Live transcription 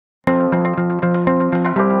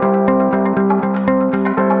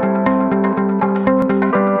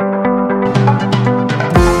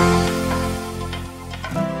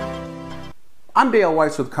I'm Dale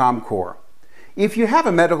Weiss with CommCore. If you have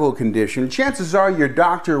a medical condition, chances are your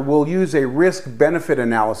doctor will use a risk-benefit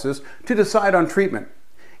analysis to decide on treatment.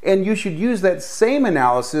 And you should use that same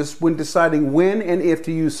analysis when deciding when and if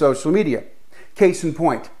to use social media. Case in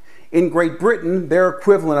point, in Great Britain, their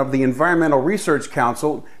equivalent of the Environmental Research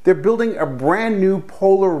Council, they're building a brand new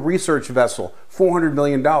polar research vessel, $400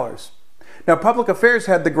 million. Now, Public Affairs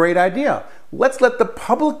had the great idea. Let's let the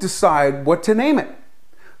public decide what to name it.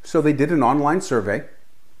 So they did an online survey.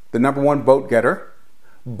 The #1 boat getter,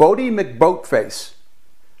 Boaty McBoatface.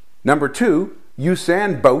 #2,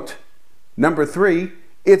 Usain Boat. #3,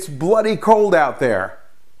 it's bloody cold out there.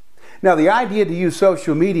 Now, the idea to use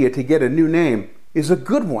social media to get a new name is a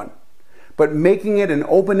good one, but making it an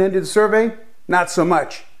open-ended survey, not so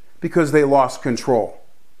much, because they lost control.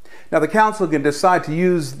 Now, the council can decide to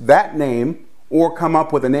use that name or come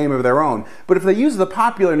up with a name of their own, but if they use the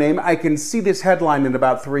popular name, I can see this headline in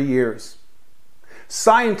about 3 years.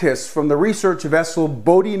 Scientists from the research vessel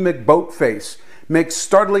Boaty McBoatface make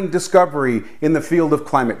startling discovery in the field of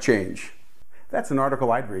climate change. That's an article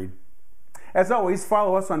I'd read. As always,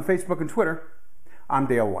 follow us on Facebook and Twitter. I'm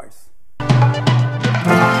Dale Weiss.